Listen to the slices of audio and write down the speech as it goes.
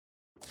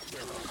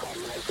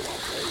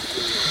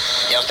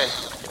Houston,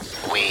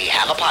 we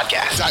have a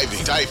podcast.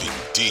 Diving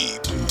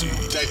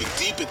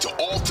deep into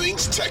all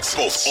things Texas,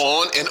 both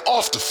on and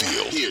off the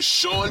field. Here's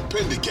Sean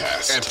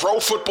Pendergast and Pro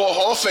Football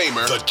Hall of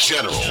Famer, the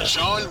General,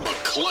 John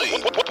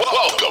McClain.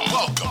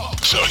 Welcome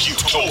to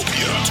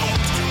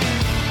Houtopia.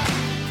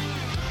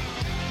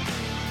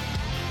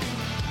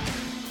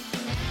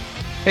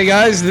 Hey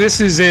guys,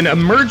 this is an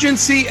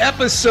emergency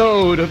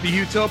episode of the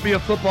Houtopia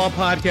Football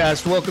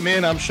Podcast. Welcome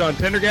in. I'm Sean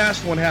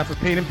Pendergast, one half of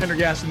Payne &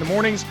 Pendergast in the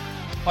mornings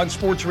on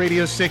Sports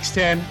Radio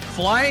 610.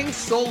 Flying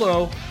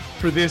solo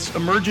for this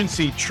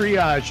emergency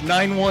triage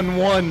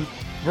 911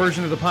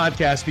 version of the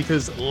podcast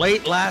because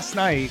late last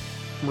night,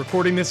 I'm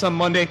recording this on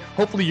Monday.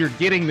 Hopefully you're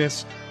getting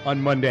this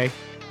on Monday.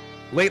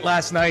 Late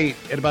last night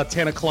at about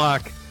 10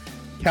 o'clock,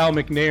 Cal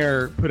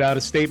McNair put out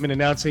a statement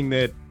announcing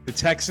that the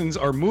Texans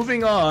are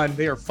moving on.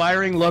 They are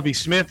firing Lovie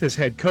Smith as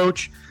head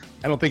coach.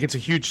 I don't think it's a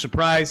huge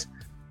surprise.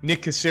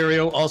 Nick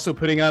Caserio also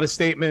putting out a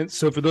statement.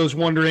 So for those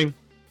wondering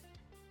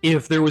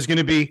if there was going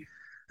to be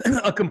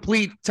a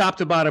complete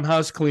top-to-bottom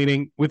house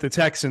cleaning with the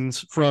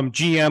Texans from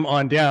GM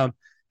on down,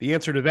 the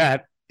answer to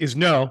that is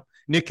no.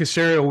 Nick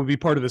Caserio will be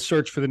part of the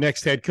search for the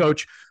next head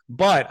coach.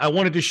 But I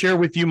wanted to share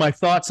with you my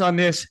thoughts on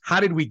this. How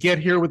did we get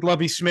here with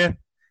Lovie Smith?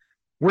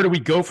 Where do we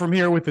go from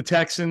here with the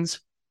Texans?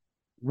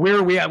 Where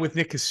are we at with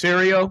Nick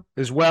Caserio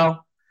as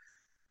well?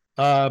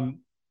 A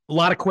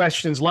lot of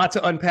questions, lot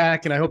to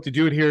unpack, and I hope to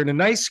do it here in a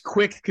nice,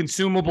 quick,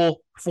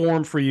 consumable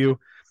form for you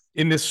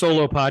in this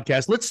solo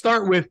podcast. Let's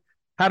start with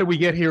how do we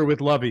get here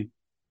with Lovie?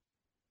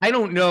 I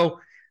don't know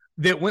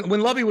that when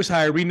Lovie was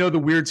hired, we know the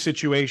weird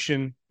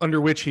situation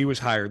under which he was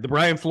hired. The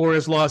Brian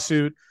Flores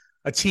lawsuit,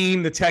 a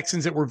team, the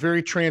Texans, that were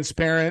very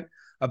transparent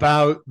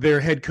about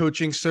their head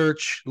coaching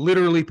search,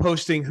 literally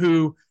posting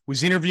who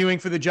was interviewing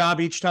for the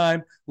job each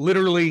time,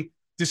 literally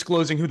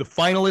disclosing who the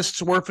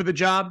finalists were for the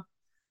job.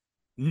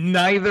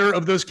 Neither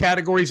of those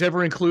categories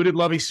ever included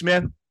Lovie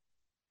Smith.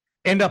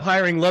 End up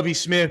hiring Lovie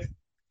Smith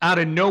out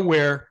of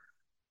nowhere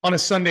on a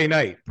Sunday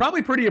night.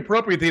 Probably pretty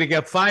appropriate that he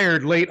got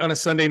fired late on a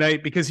Sunday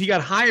night because he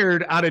got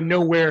hired out of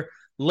nowhere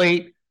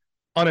late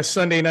on a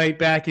Sunday night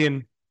back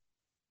in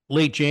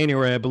late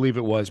January, I believe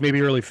it was,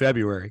 maybe early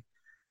February.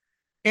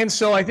 And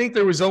so I think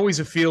there was always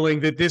a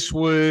feeling that this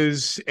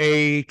was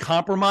a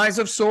compromise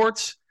of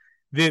sorts,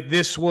 that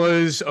this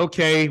was,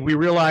 okay, we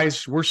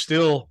realize we're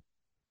still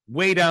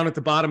way down at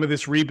the bottom of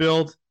this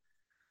rebuild.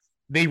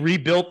 They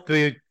rebuilt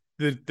the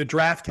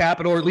draft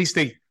capital, or at least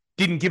they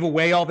didn't give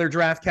away all their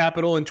draft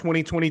capital in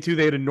 2022.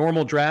 They had a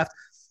normal draft.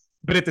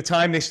 But at the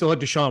time, they still had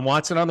Deshaun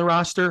Watson on the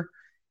roster.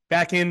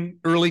 Back in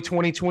early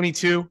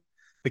 2022,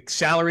 the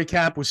salary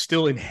cap was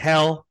still in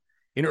hell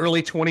in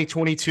early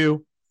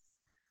 2022.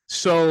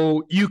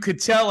 So you could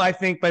tell, I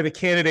think, by the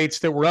candidates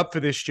that were up for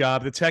this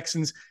job, the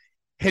Texans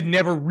had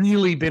never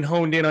really been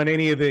honed in on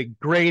any of the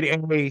grade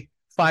A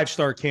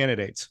five-star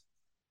candidates.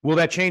 Will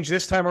that change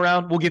this time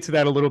around? We'll get to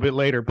that a little bit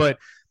later. But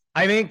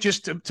I think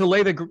just to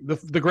lay the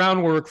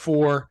groundwork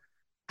for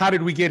how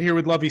did we get here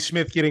with Lovie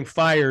Smith getting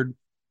fired,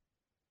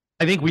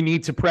 I think we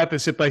need to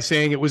preface it by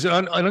saying it was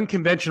an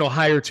unconventional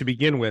hire to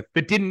begin with,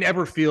 but didn't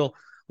ever feel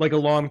like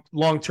a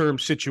long-term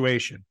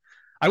situation.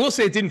 I will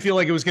say it didn't feel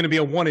like it was going to be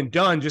a one and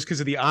done just because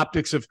of the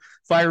optics of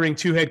firing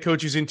two head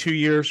coaches in 2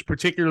 years,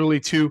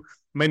 particularly two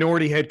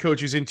minority head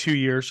coaches in 2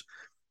 years.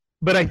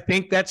 But I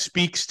think that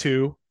speaks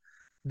to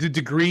the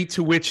degree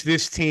to which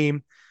this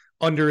team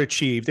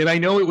underachieved. And I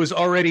know it was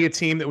already a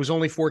team that was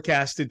only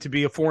forecasted to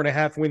be a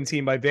 4.5 win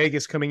team by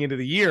Vegas coming into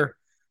the year.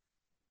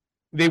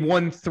 They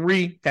won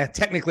three,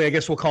 technically, I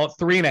guess we'll call it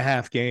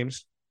 3.5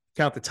 games.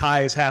 Count the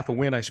tie as half a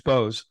win, I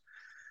suppose.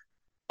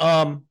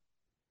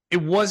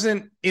 It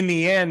wasn't in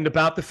the end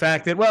about the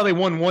fact that, well, they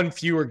won one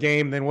fewer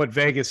game than what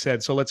Vegas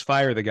said, so let's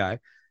fire the guy.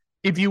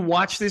 If you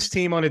watch this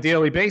team on a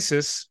daily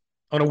basis,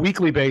 on a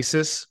weekly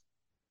basis,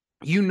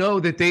 you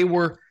know that they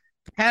were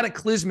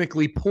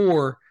cataclysmically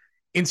poor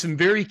in some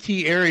very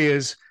key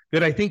areas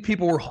that I think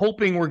people were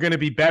hoping were going to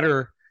be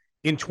better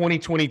in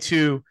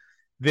 2022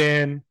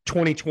 than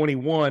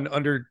 2021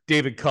 under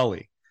David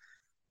Culley.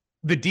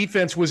 The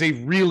defense was a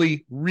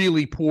really,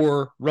 really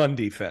poor run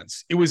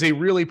defense. It was a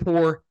really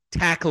poor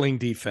tackling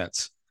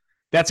defense.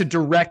 That's a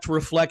direct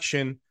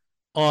reflection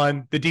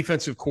on the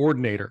defensive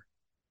coordinator,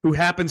 who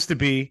happens to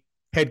be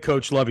head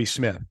coach Lovie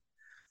Smith.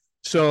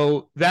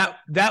 So that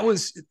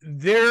was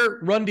their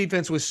run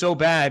defense was so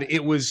bad,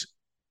 it was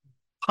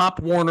Pop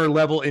Warner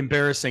level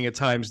embarrassing at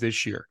times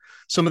this year.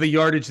 Some of the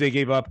yardage they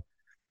gave up.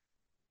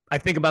 I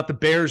think about the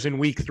Bears in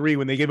week 3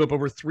 when they gave up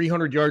over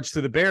 300 yards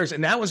to the Bears.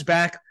 And that was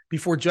back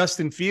before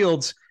Justin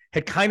Fields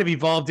had kind of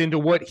evolved into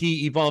what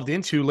he evolved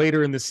into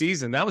later in the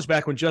season. That was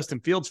back when Justin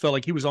Fields felt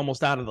like he was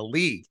almost out of the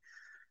league.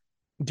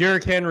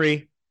 Derrick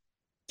Henry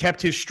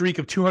kept his streak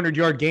of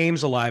 200-yard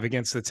games alive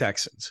against the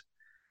Texans.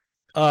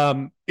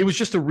 It was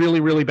just a really,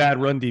 really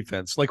bad run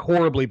defense, like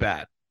horribly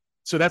bad.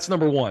 So that's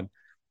number one.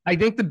 I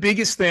think the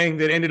biggest thing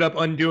that ended up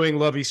undoing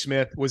Lovie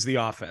Smith was the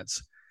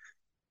offense.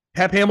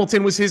 Pep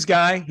Hamilton was his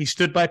guy. He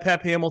stood by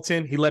Pep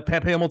Hamilton. He let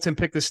Pep Hamilton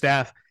pick the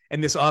staff,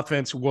 and this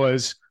offense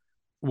was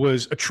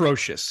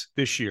atrocious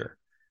this year.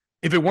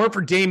 If it weren't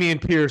for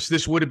Dameon Pierce,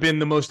 this would have been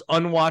the most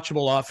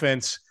unwatchable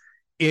offense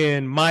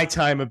in my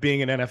time of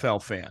being an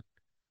NFL fan.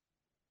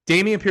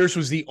 Dameon Pierce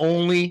was the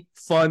only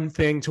fun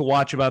thing to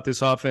watch about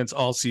this offense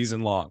all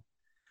season long.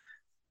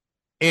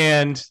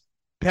 And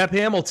Pep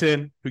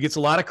Hamilton, who gets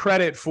a lot of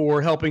credit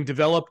for helping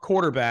develop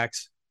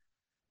quarterbacks,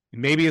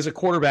 maybe as a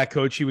quarterback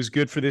coach, he was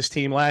good for this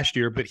team last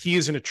year, but he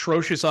is an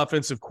atrocious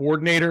offensive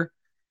coordinator.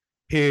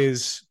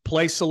 His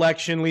play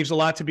selection leaves a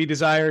lot to be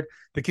desired.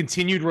 The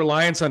continued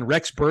reliance on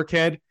Rex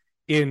Burkhead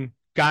in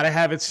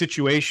gotta-have-it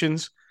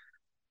situations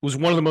was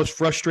one of the most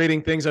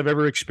frustrating things I've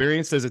ever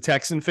experienced as a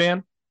Texan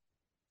fan.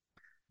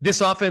 This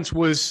offense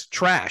was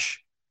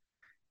trash,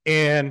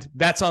 and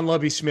that's on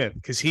Lovie Smith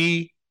because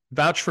he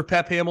vouched for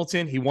Pep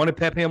Hamilton. He wanted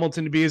Pep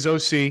Hamilton to be his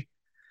OC.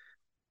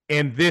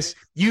 And this,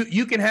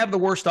 you can have the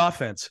worst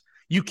offense.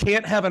 You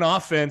can't have an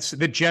offense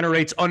that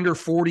generates under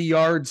 40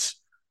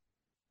 yards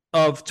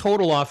of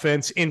total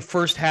offense in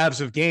first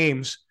halves of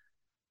games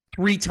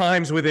 3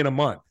 times within a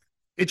month.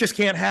 It just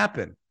can't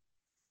happen.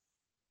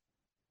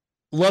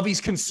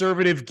 Lovie's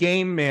conservative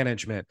game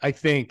management, I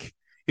think,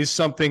 is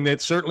something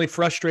that certainly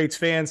frustrates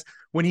fans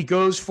when he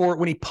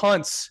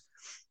punts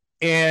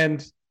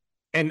and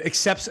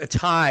accepts a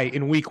tie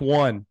in week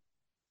 1,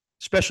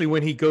 especially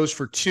when he goes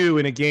for 2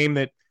 in a game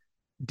that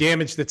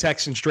damaged the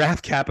Texans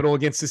draft capital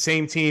against the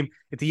same team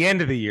at the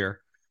end of the year.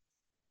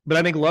 But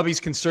I think Lovie's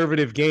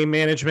conservative game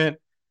management,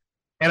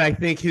 and I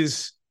think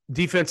his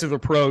defensive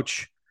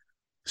approach,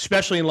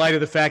 especially in light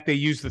of the fact they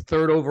used the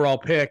 3rd overall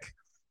pick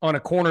on a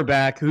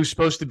cornerback who's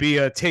supposed to be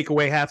a take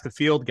away half the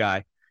field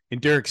guy in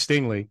Derek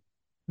Stingley.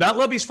 Not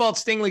Lovie's fault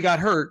Stingley got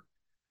hurt.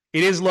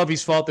 It is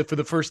Lovie's fault that for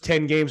the first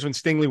 10 games when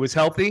Stingley was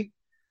healthy,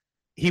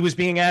 he was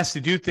being asked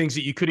to do things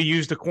that you could have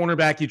used a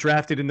cornerback you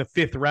drafted in the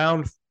 5th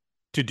round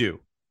to do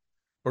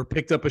or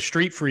picked up a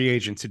street free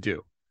agent to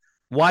do.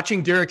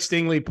 Watching Derek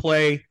Stingley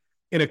play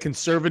in a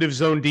conservative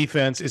zone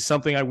defense is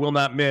something I will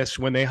not miss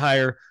when they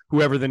hire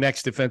whoever the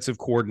next defensive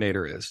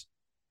coordinator is.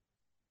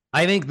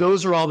 I think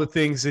those are all the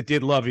things that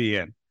did Lovie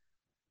in.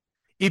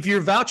 If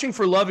you're vouching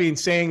for Lovie and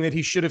saying that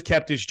he should have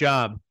kept his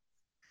job,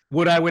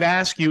 what I would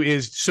ask you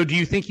is, so do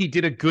you think he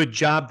did a good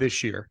job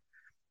this year?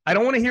 I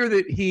don't want to hear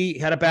that he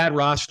had a bad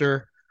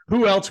roster.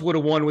 Who else would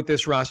have won with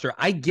this roster?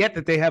 I get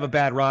that they have a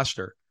bad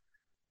roster.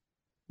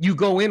 You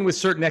go in with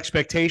certain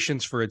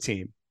expectations for a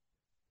team.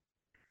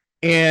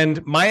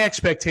 And my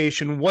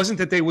expectation wasn't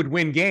that they would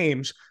win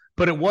games,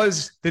 but it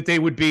was that they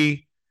would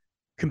be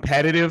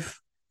competitive,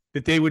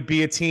 that they would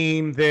be a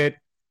team that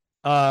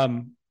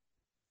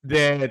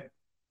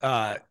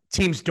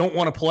teams don't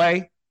want to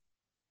play,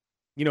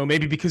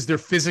 maybe because they're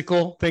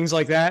physical, things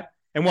like that.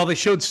 And while they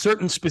showed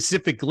certain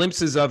specific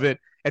glimpses of it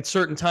at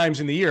certain times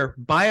in the year,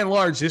 by and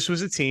large, this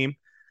was a team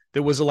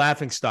that was a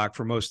laughingstock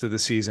for most of the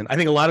season. I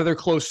think a lot of their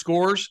close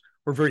scores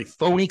were very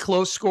phony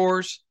close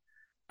scores.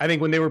 I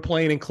think when they were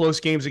playing in close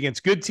games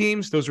against good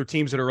teams, those were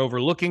teams that are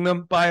overlooking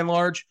them by and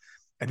large.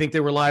 I think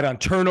they relied on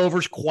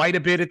turnovers quite a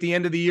bit at the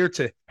end of the year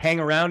to hang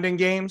around in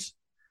games.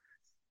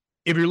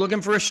 If you're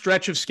looking for a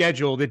stretch of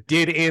schedule that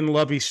did in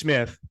Lovie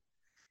Smith,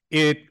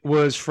 it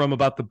was from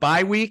about the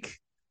bye week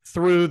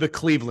through the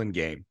Cleveland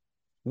game,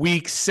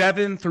 week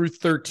 7 through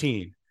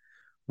 13,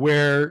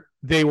 where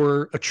they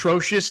were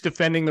atrocious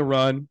defending the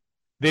run.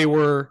 They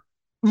were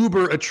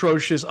uber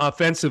atrocious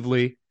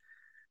offensively.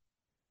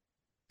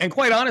 And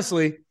quite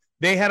honestly,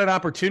 they had an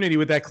opportunity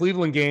with that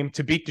Cleveland game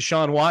to beat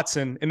Deshaun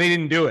Watson, and they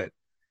didn't do it.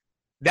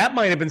 That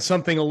might have been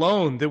something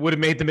alone that would have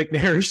made the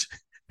McNairs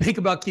think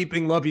about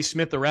keeping Lovie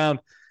Smith around,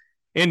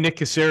 and Nick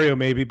Caserio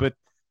maybe, but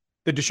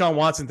the Deshaun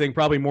Watson thing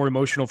probably more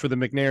emotional for the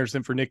McNairs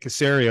than for Nick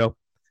Caserio.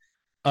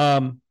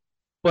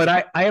 But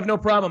I have no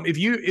problem.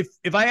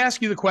 If I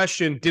ask you the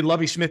question, did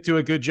Lovie Smith do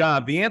a good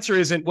job? The answer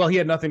isn't, well, he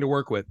had nothing to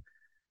work with.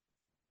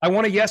 I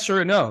want a yes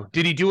or a no.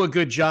 Did he do a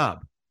good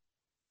job?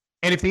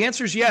 And if the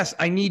answer is yes,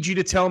 I need you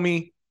to tell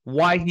me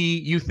why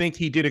you think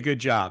he did a good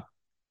job.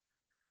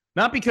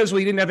 Not because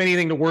he didn't have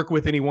anything to work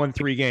with and he won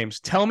 3 games.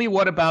 Tell me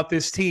what about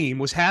this team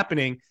was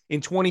happening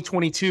in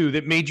 2022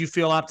 that made you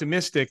feel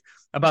optimistic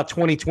about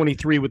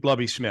 2023 with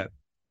Lovie Smith.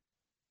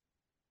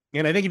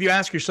 And I think if you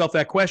ask yourself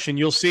that question,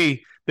 you'll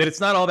see that it's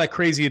not all that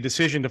crazy a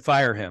decision to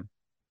fire him.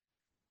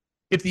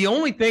 If the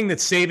only thing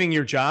that's saving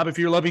your job, if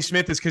you're Lovie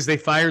Smith, is because they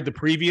fired the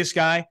previous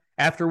guy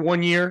after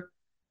 1 year,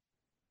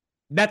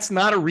 that's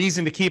not a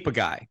reason to keep a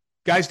guy.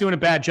 Guy's doing a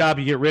bad job,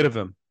 you get rid of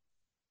him.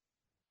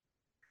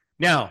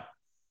 Now,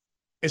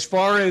 as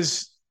far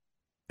as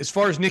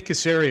Nick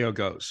Caserio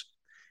goes,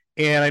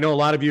 and I know a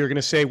lot of you are going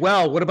to say,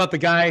 well, what about the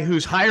guy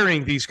who's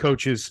hiring these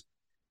coaches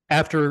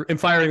and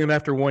firing them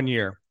after 1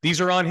 year?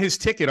 These are on his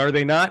ticket, are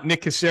they not?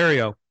 Nick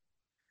Caserio.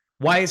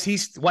 Why does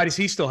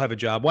he still have a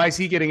job? Why is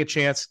he getting a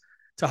chance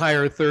to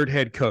hire a 3rd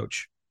head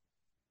coach?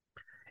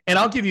 And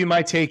I'll give you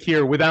my take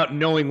here without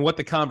knowing what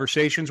the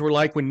conversations were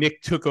like when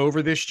Nick took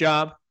over this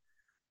job,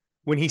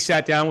 when he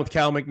sat down with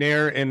Cal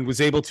McNair and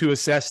was able to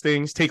assess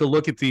things, take a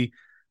look at the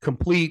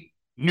complete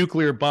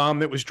nuclear bomb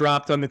that was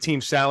dropped on the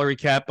team's salary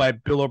cap by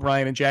Bill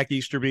O'Brien and Jack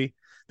Easterby,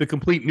 the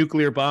complete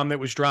nuclear bomb that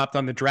was dropped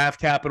on the draft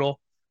capital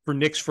for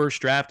Nick's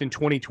first draft in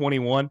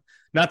 2021,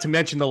 not to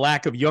mention the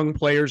lack of young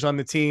players on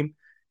the team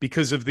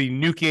because of the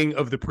nuking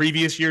of the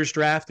previous year's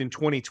draft in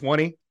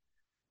 2020.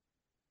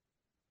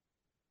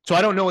 So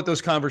I don't know what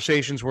those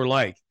conversations were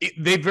like.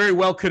 They very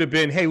well could have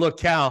been, hey, look,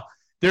 Cal,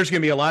 there's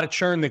going to be a lot of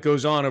churn that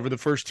goes on over the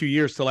first 2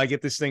 years till I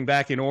get this thing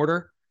back in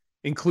order,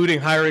 including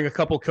hiring a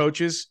couple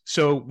coaches.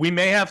 So we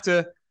may have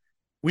to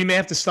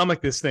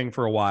stomach this thing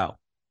for a while.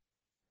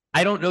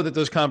 I don't know that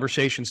those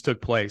conversations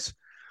took place.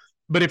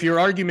 But if your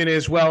argument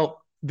is,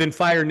 well, then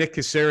fire Nick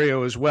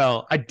Caserio as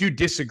well, I do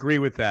disagree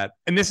with that.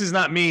 And this is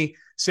not me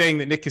saying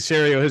that Nick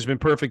Caserio has been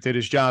perfect at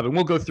his job. And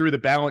we'll go through the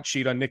balance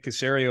sheet on Nick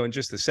Caserio in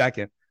just a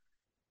second.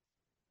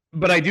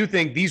 But I do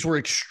think these were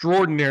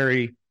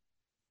extraordinary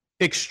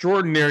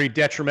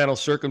detrimental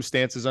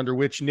circumstances under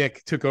which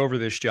Nick took over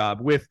this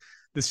job, with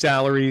the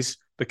salaries,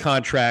 the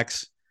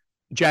contracts,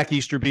 Jack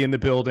Easterby in the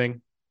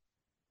building.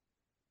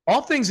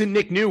 All things that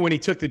Nick knew when he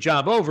took the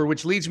job over,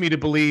 which leads me to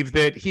believe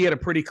that he had a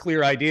pretty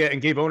clear idea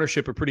and gave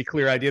ownership a pretty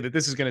clear idea that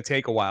this is going to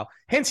take a while.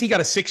 Hence, he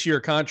got a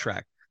 6-year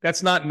contract.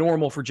 That's not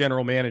normal for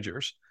general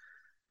managers.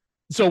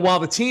 So while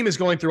the team is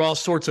going through all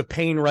sorts of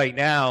pain right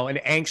now and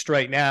angst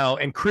right now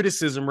and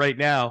criticism right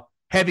now,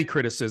 heavy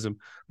criticism,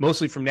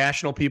 mostly from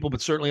national people,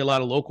 but certainly a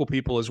lot of local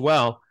people as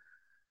well,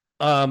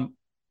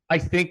 I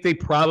think they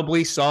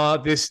probably saw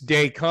this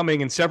day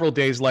coming, and several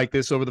days like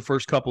this over the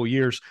first couple of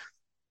years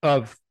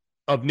of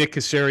Nick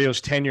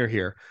Caserio's tenure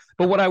here.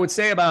 But what I would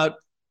say about,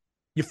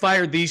 you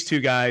fired these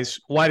two guys,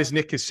 why does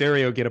Nick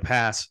Caserio get a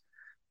pass?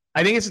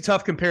 I think it's a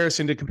tough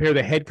comparison to compare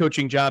the head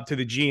coaching job to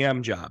the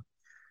GM job.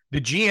 The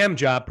GM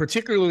job,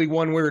 particularly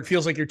one where it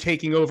feels like you're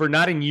taking over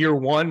not in year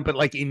one, but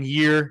like in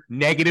year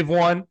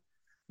 -1.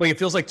 Like it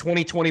feels like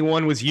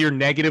 2021 was year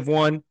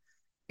 -1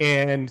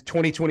 and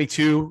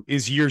 2022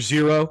 is year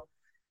 0.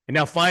 And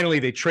now finally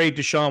they trade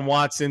Deshaun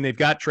Watson. They've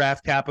got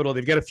draft capital.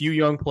 They've got a few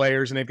young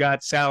players and they've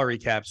got salary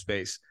cap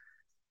space.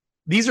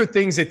 These are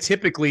things that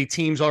typically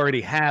teams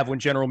already have when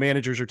general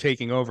managers are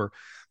taking over.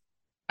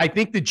 I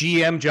think the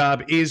GM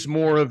job is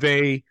more of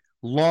a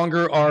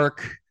longer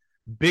arc,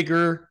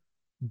 bigger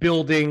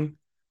building,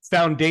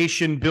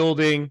 foundation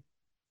building,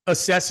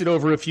 assess it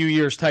over a few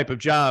years type of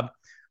job,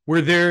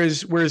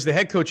 whereas the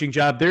head coaching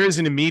job, there is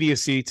an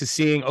immediacy to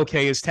seeing,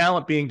 okay, is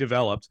talent being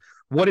developed?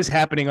 What is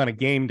happening on a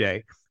game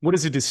day? What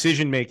is the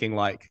decision-making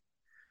like?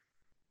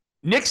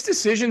 Nick's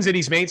decisions that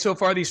he's made so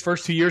far these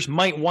first 2 years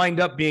might wind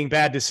up being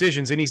bad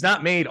decisions, and he's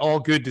not made all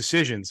good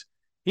decisions.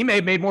 He may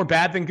have made more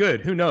bad than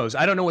good. Who knows?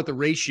 I don't know what the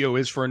ratio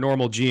is for a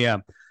normal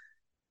GM.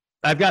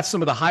 I've got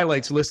some of the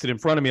highlights listed in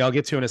front of me I'll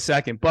get to in a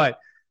second, but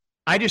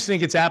I just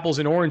think it's apples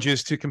and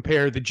oranges to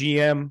compare the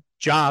GM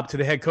job to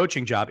the head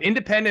coaching job.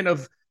 Independent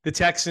of the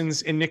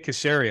Texans and Nick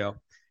Caserio,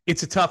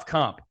 it's a tough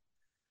comp.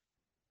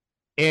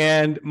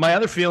 And my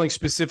other feeling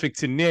specific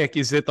to Nick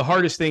is that the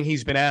hardest thing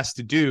he's been asked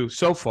to do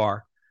so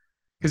far,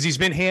 because he's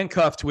been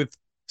handcuffed with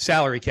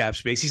salary cap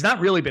space, he's not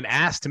really been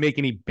asked to make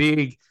any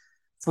big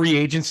free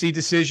agency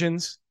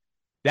decisions.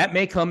 That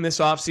may come this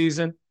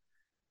offseason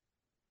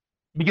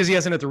because he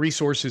hasn't had the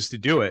resources to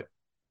do it.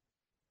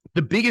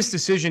 The biggest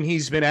decision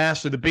he's been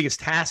asked, or the biggest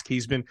task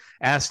he's been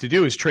asked to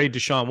do, is trade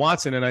Deshaun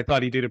Watson, and I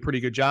thought he did a pretty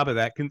good job of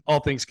that,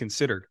 all things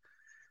considered.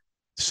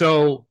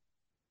 So,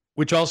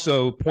 which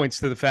also points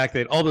to the fact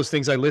that all those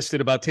things I listed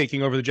about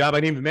taking over the job,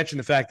 I didn't even mention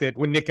the fact that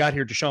when Nick got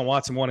here, Deshaun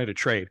Watson wanted a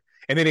trade,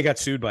 and then he got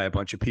sued by a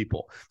bunch of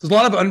people. There's a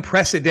lot of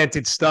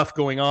unprecedented stuff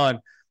going on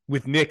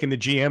with Nick and the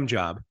GM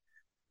job.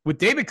 With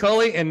David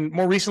Culley and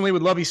more recently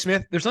with Lovie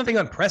Smith, there's nothing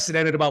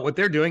unprecedented about what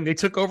they're doing. They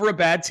took over a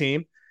bad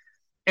team,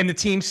 and the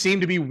team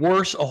seemed to be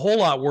worse, a whole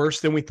lot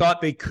worse than we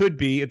thought they could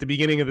be at the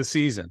beginning of the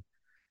season.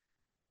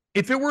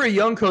 If it were a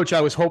young coach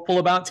I was hopeful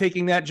about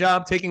taking that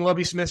job, taking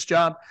Lovie Smith's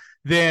job,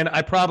 then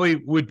I probably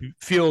would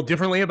feel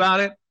differently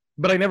about it.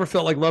 But I never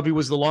felt like Lovie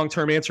was the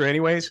long-term answer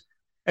anyways.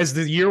 As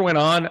the year went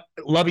on,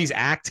 Lovie's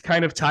act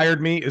kind of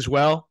tired me as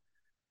well.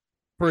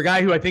 For a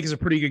guy who I think is a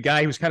pretty good guy,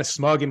 he was kind of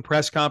smug in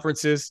press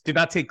conferences, did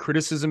not take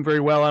criticism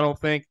very well, I don't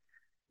think,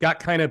 got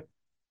kind of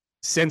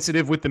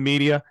sensitive with the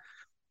media.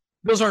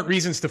 Those aren't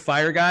reasons to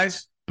fire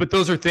guys, but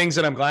those are things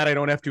that I'm glad I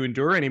don't have to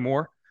endure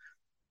anymore.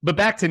 But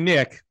back to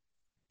Nick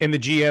and the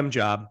GM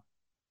job.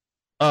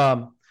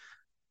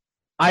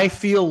 I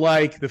feel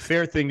like the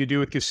fair thing to do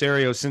with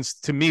Caserio, since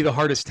to me the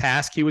hardest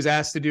task he was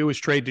asked to do was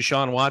trade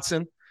Deshaun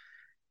Watson,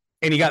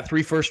 and he got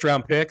 3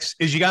 first-round picks,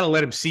 is you got to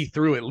let him see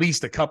through at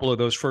least a couple of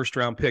those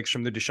first-round picks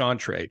from the Deshaun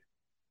trade.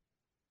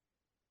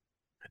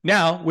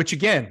 Now, which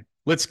again,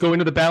 let's go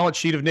into the balance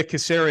sheet of Nick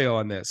Caserio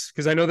on this,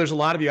 because I know there's a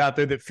lot of you out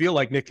there that feel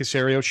like Nick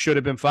Caserio should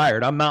have been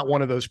fired. I'm not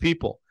one of those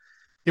people.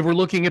 If we're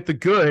looking at the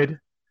good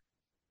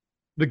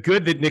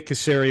that Nick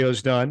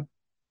Caserio's done,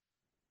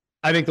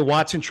 I think the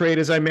Watson trade,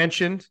 as I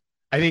mentioned,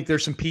 I think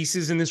there's some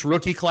pieces in this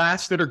rookie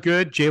class that are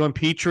good. Jalen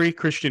Petrie,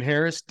 Christian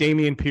Harris,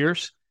 Damian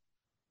Pierce.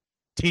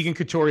 Tegan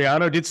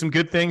Cotoriano did some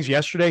good things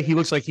yesterday. He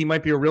looks like he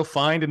might be a real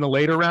find in the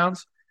later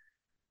rounds.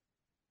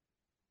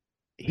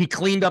 He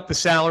cleaned up the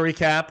salary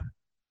cap,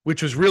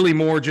 which was really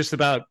more just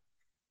about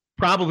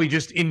probably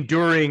just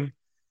enduring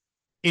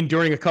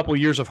enduring a couple of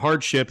years of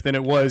hardship than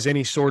it was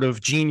any sort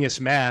of genius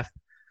math.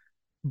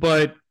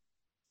 But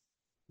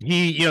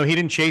he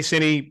didn't chase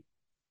any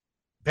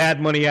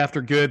bad money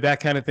after good, that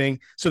kind of thing.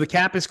 So the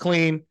cap is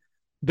clean.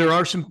 There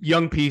are some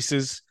young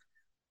pieces.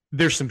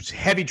 There's some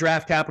heavy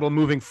draft capital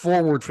moving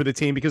forward for the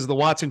team because of the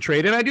Watson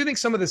trade. And I do think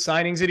some of the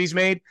signings that he's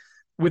made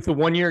with the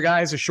one-year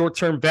guys, the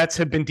short-term vets,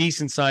 have been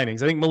decent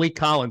signings. I think Malik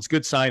Collins,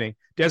 good signing.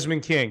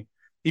 Desmond King,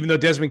 even though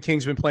Desmond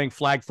King's been playing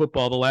flag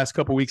football the last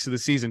couple weeks of the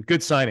season,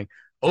 good signing.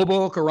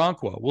 Obo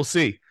Okoronkwo, we'll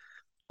see.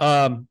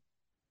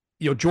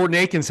 Jordan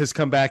Akins has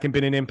come back and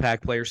been an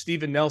impact player.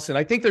 Steven Nelson,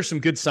 I think there's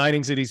some good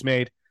signings that he's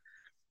made.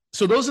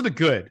 So those are the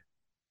good.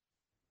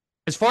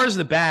 As far as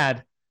the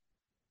bad,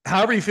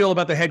 however you feel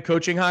about the head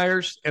coaching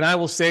hires, and I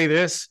will say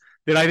this,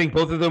 that I think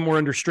both of them were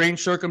under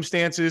strange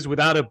circumstances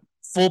without a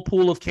full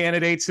pool of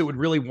candidates that would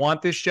really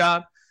want this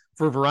job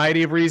for a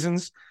variety of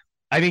reasons.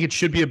 I think it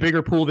should be a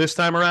bigger pool this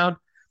time around.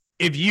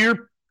 If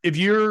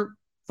your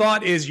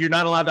thought is you're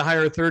not allowed to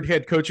hire a third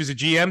head coach as a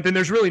GM, then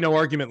there's really no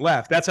argument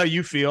left. That's how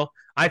you feel.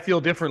 I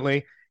feel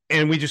differently,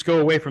 and we just go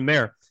away from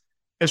there.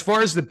 As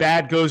far as the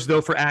bad goes,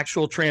 though, for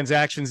actual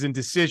transactions and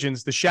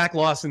decisions, the Shaq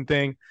Lawson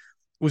thing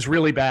was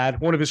really bad.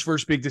 One of his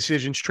first big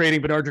decisions,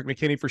 trading Benardrick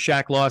McKinney for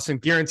Shaq Lawson,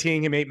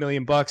 guaranteeing him $8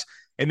 million,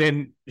 and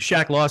then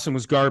Shaq Lawson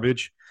was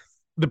garbage.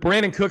 The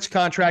Brandon Cooks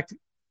contract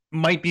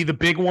might be the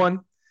big one,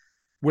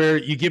 where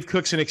you give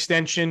Cooks an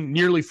extension,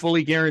 nearly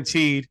fully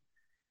guaranteed,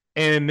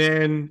 and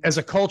then as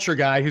a culture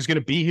guy who's going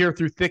to be here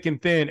through thick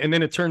and thin, and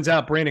then it turns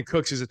out Brandon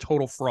Cooks is a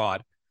total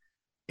fraud.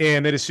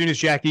 And that as soon as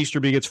Jack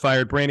Easterby gets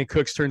fired, Brandon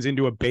Cooks turns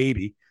into a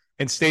baby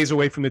and stays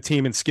away from the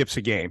team and skips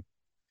a game.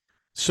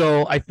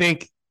 So I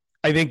think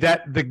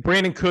that the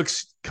Brandon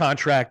Cooks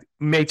contract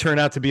may turn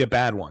out to be a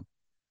bad one.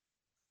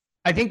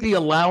 I think the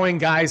allowing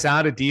guys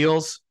out of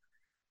deals,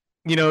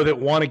 that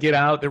want to get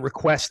out, that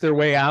request their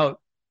way out,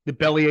 that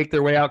bellyache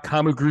their way out,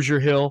 Kamu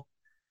Grugier-Hill,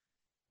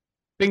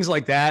 things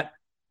like that,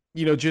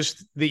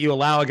 just that you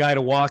allow a guy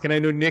to walk. And I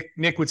know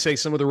Nick would say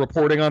some of the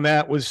reporting on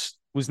that was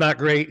not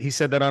great. He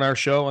said that on our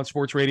show on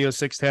Sports Radio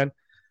 610.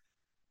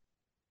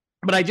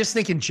 But I just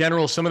think in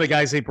general, some of the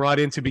guys they brought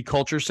in to be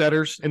culture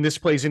setters, and this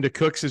plays into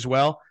Cooks as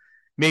well,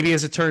 maybe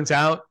as it turns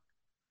out,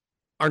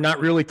 are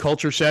not really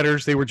culture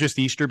setters. They were just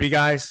Easterby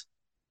guys.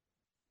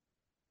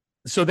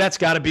 So that's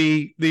got to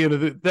be,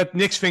 that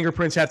Nick's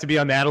fingerprints have to be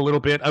on that a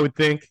little bit, I would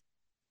think.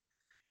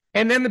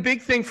 And then the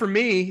big thing for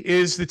me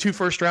is the 2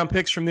 first-round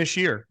picks from this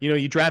year.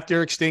 You draft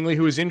Derek Stingley,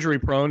 who is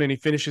injury-prone, and he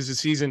finishes the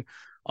season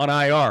on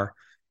IR.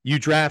 You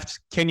draft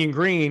Kenyon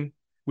Green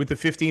with the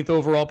 15th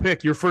overall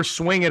pick. Your first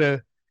swing at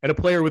a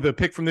player with a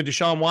pick from the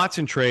Deshaun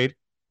Watson trade.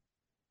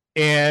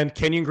 And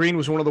Kenyon Green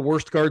was one of the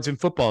worst guards in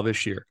football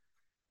this year.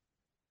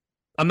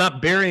 I'm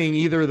not burying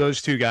either of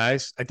those two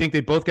guys. I think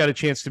they both got a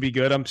chance to be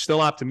good. I'm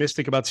still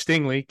optimistic about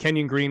Stingley.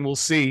 Kenyon Green, we'll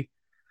see.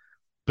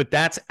 But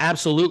that's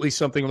absolutely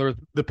something where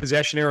the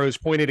possession arrow is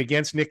pointed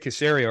against Nick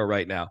Caserio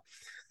right now.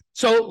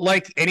 So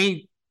like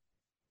any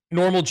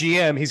normal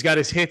GM, he's got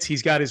his hits,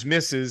 he's got his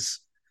misses.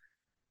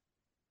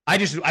 I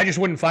just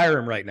wouldn't fire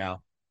him right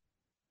now.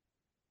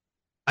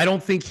 I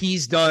don't think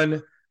he's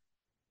done.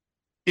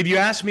 If you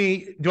ask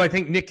me, do I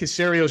think Nick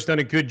Caserio's done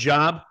a good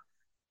job?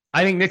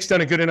 I think Nick's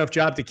done a good enough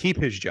job to keep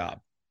his job.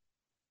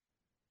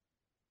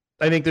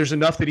 I think there's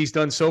enough that he's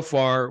done so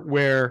far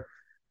where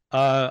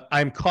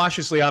I'm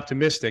cautiously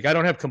optimistic. I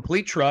don't have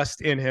complete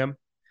trust in him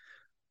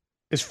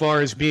as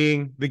far as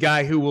being the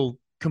guy who will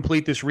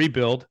complete this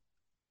rebuild,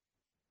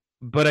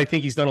 but I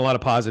think he's done a lot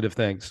of positive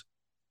things.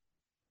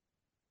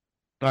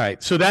 All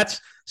right, so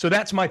that's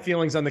my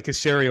feelings on the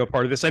Caserio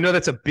part of this. I know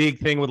that's a big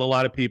thing with a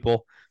lot of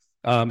people,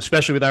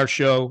 especially with our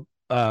show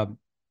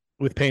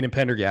with Payne and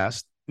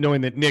Pendergast,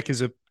 knowing that Nick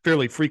is a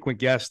fairly frequent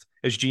guest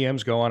as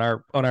GMs go on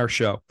our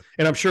show.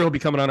 And I'm sure he'll be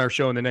coming on our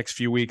show in the next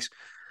few weeks,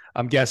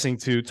 I'm guessing,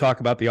 to talk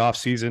about the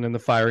offseason and the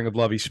firing of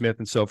Lovie Smith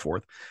and so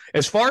forth.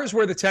 As far as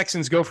where the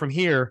Texans go from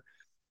here,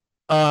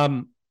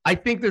 I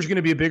think there's going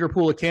to be a bigger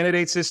pool of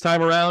candidates this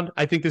time around.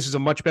 I think this is a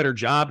much better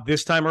job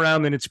this time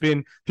around than it's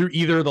been through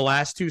either of the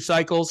last 2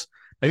 cycles.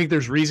 I think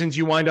there's reasons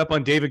you wind up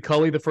on David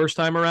Culley the first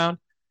time around.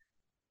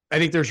 I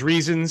think there's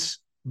reasons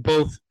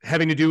both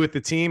having to do with the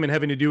team and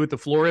having to do with the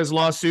Flores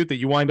lawsuit that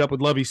you wind up with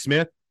Lovie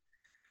Smith.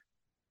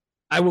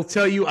 I will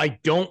tell you, I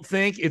don't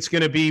think it's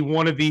going to be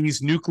one of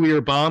these nuclear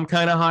bomb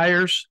kind of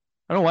hires.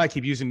 I don't know why I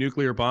keep using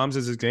nuclear bombs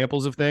as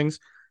examples of things.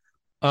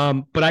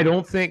 But I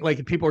don't think, like,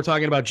 if people are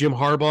talking about Jim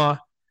Harbaugh,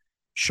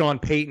 Sean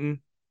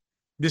Payton,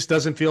 this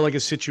doesn't feel like a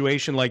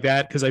situation like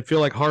that, because I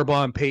feel like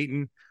Harbaugh and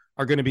Payton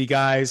are going to be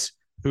guys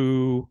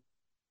who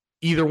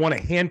either want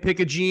to handpick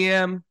a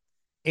GM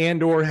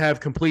and or have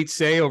complete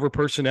say over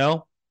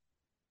personnel.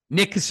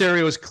 Nick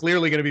Caserio is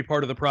clearly going to be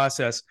part of the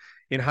process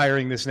in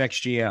hiring this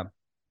next GM.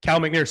 Cal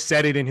McNair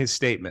said it in his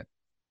statement.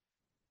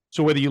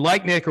 So whether you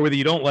like Nick or whether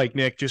you don't like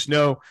Nick, just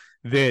know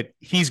that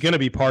he's going to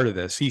be part of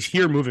this. He's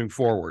here moving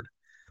forward.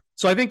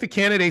 So I think the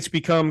candidates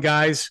become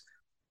guys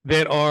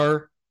that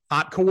are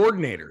hot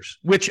coordinators,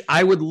 which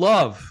I would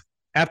love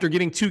after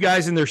getting 2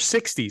 guys in their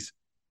 60s.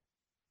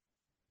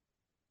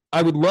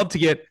 I would love to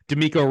get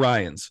DeMeco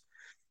Ryans.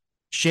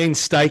 Shane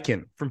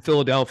Steichen from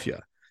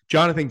Philadelphia.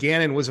 Jonathan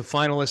Gannon was a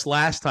finalist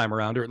last time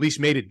around, or at least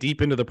made it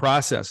deep into the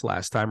process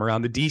last time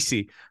around, the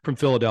DC from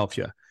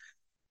Philadelphia.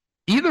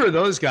 Either of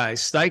those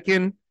guys,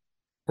 Steichen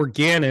or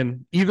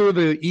Gannon, either of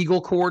the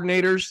Eagle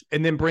coordinators,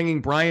 and then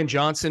bringing Brian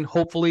Johnson,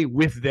 hopefully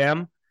with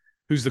them,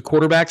 who's the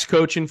quarterback's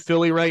coach in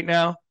Philly right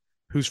now,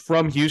 who's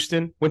from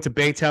Houston, went to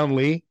Baytown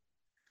Lee.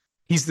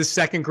 He's the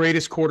second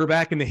greatest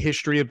quarterback in the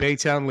history of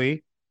Baytown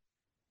Lee,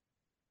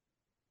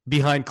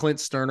 behind Clint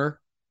Sterner.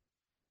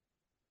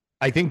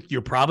 I think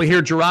you'll probably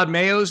hear Gerard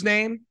Mayo's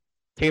name.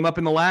 Came up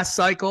in the last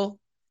cycle,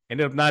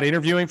 ended up not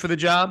interviewing for the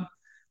job.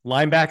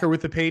 Linebacker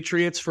with the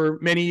Patriots for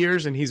many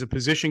years, and he's a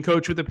position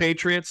coach with the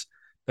Patriots.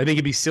 I think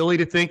it'd be silly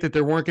to think that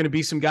there weren't going to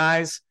be some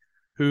guys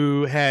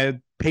who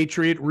had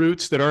Patriot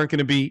roots that aren't going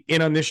to be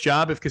in on this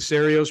job if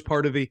Caserio's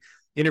part of the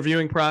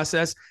interviewing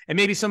process. And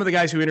maybe some of the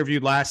guys who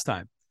interviewed last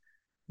time.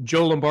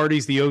 Joe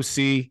Lombardi's the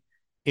OC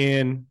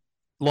in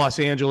Los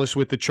Angeles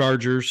with the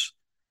Chargers.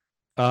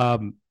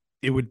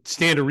 It would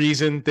stand to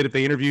reason that if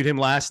they interviewed him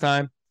last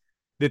time,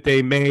 that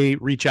they may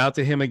reach out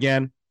to him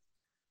again.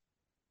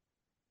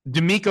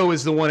 D'Amico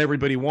is the one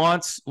everybody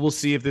wants. We'll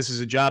see if this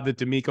is a job that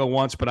D'Amico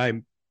wants, but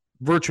I'm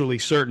virtually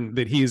certain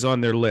that he is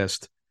on their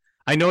list.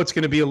 I know it's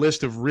going to be a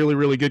list of really,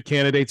 really good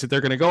candidates that they're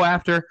going to go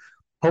after,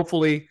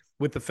 hopefully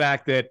with the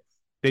fact that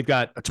they've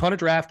got a ton of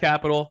draft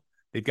capital,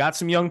 they've got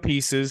some young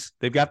pieces,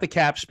 they've got the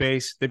cap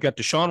space, they've got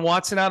Deshaun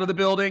Watson out of the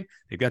building,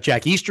 they've got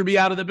Jack Easterby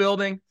out of the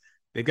building,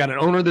 they've got an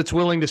owner that's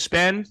willing to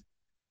spend.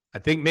 I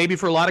think maybe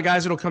for a lot of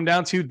guys it'll come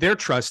down to their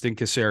trust in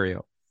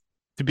Caserio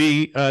to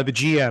be the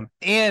GM,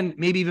 and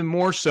maybe even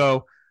more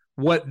so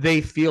what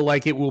they feel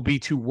like it will be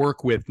to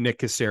work with Nick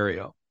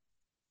Caserio.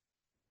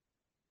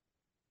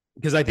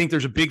 Because I think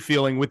there's a big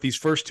feeling with these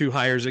first two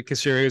hires that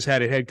Caserio's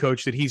had at head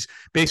coach that he's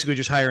basically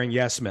just hiring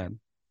yes men.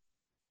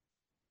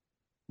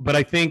 But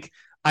I think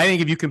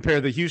if you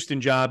compare the Houston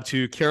job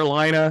to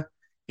Carolina,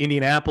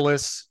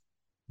 Indianapolis,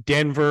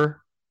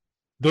 Denver,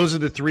 those are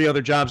the three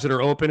other jobs that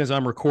are open as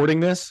I'm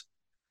recording this.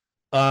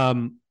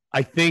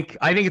 I think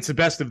it's the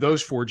best of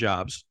those four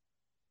jobs.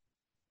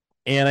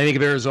 And I think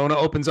if Arizona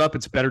opens up,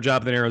 it's a better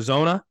job than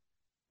Arizona.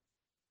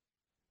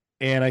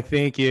 And I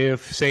think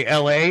if, say,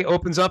 LA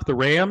opens up, the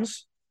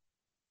Rams,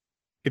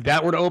 if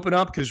that were to open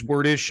up, because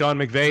word is Sean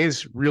McVay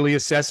is really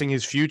assessing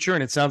his future,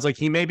 and it sounds like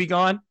he may be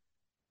gone,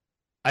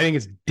 I think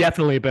it's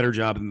definitely a better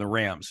job than the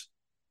Rams.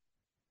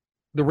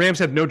 The Rams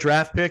have no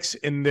draft picks,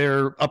 and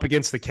they're up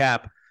against the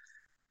cap,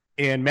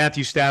 and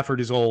Matthew Stafford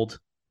is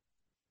old.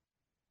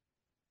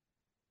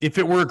 If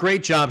it were a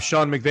great job,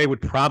 Sean McVay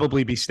would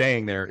probably be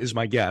staying there, is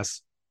my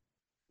guess.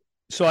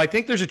 So I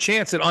think there's a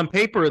chance that on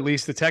paper, at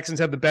least, the Texans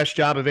have the best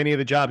job of any of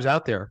the jobs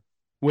out there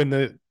when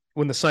the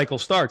cycle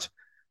starts.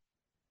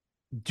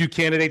 Do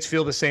candidates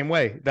feel the same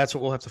way? That's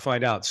what we'll have to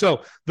find out.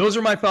 So those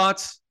are my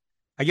thoughts.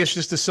 I guess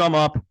just to sum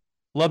up,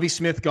 Lovie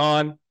Smith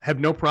gone, have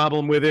no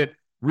problem with it.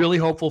 Really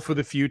hopeful for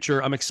the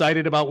future. I'm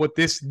excited about what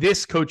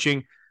this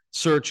coaching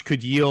search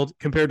could yield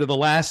compared to the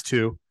last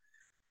two.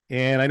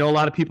 And I know a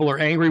lot of people are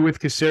angry with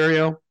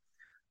Caserio.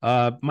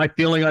 My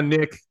feeling on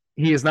Nick,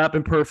 he has not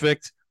been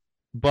perfect,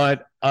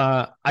 but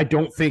I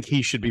don't think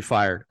he should be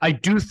fired. I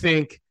do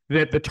think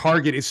that the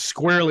target is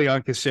squarely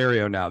on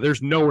Caserio now.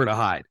 There's nowhere to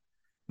hide.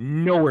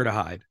 Nowhere to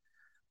hide.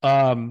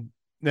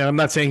 Now, I'm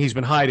not saying he's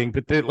been hiding,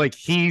 but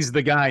he's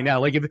the guy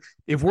now. Like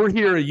if we're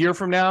here a year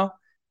from now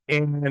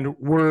and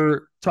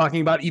we're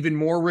talking about even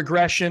more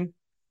regression,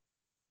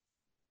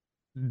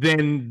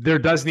 then there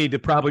does need to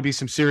probably be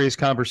some serious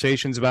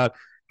conversations about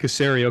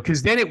Caserio,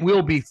 because then it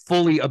will be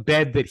fully a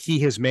bed that he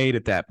has made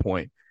at that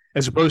point,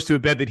 as opposed to a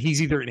bed that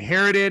he's either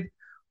inherited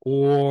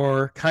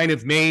or kind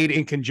of made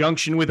in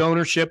conjunction with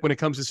ownership when it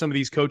comes to some of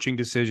these coaching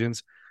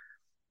decisions.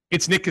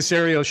 It's Nick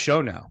Caserio's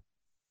show now.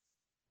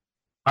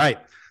 All right,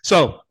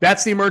 so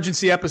that's the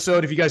emergency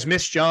episode. If you guys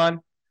miss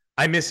John,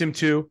 I miss him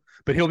too,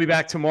 but he'll be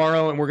back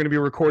tomorrow, and we're going to be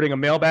recording a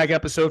mailbag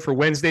episode for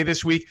Wednesday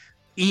this week.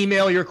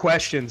 Email your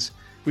questions.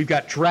 We've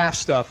got draft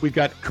stuff. We've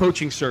got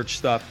coaching search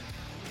stuff.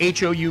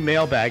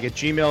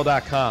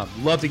 HOUmailbag@gmail.com.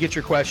 Love to get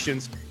your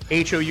questions.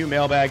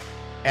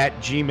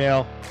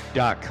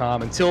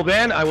 HOUmailbag@gmail.com. Until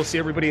then, I will see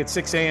everybody at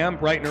 6 a.m.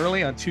 bright and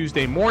early on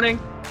Tuesday morning.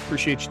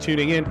 Appreciate you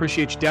tuning in.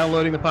 Appreciate you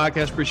downloading the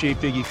podcast. Appreciate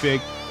Figgy Fig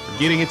for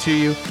getting it to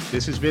you.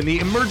 This has been the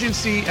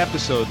emergency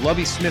episode,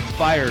 Lovie Smith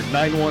Fired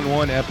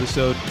 911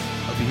 episode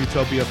of the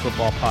Houtopia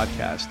Football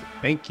Podcast.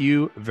 Thank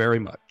you very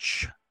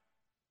much.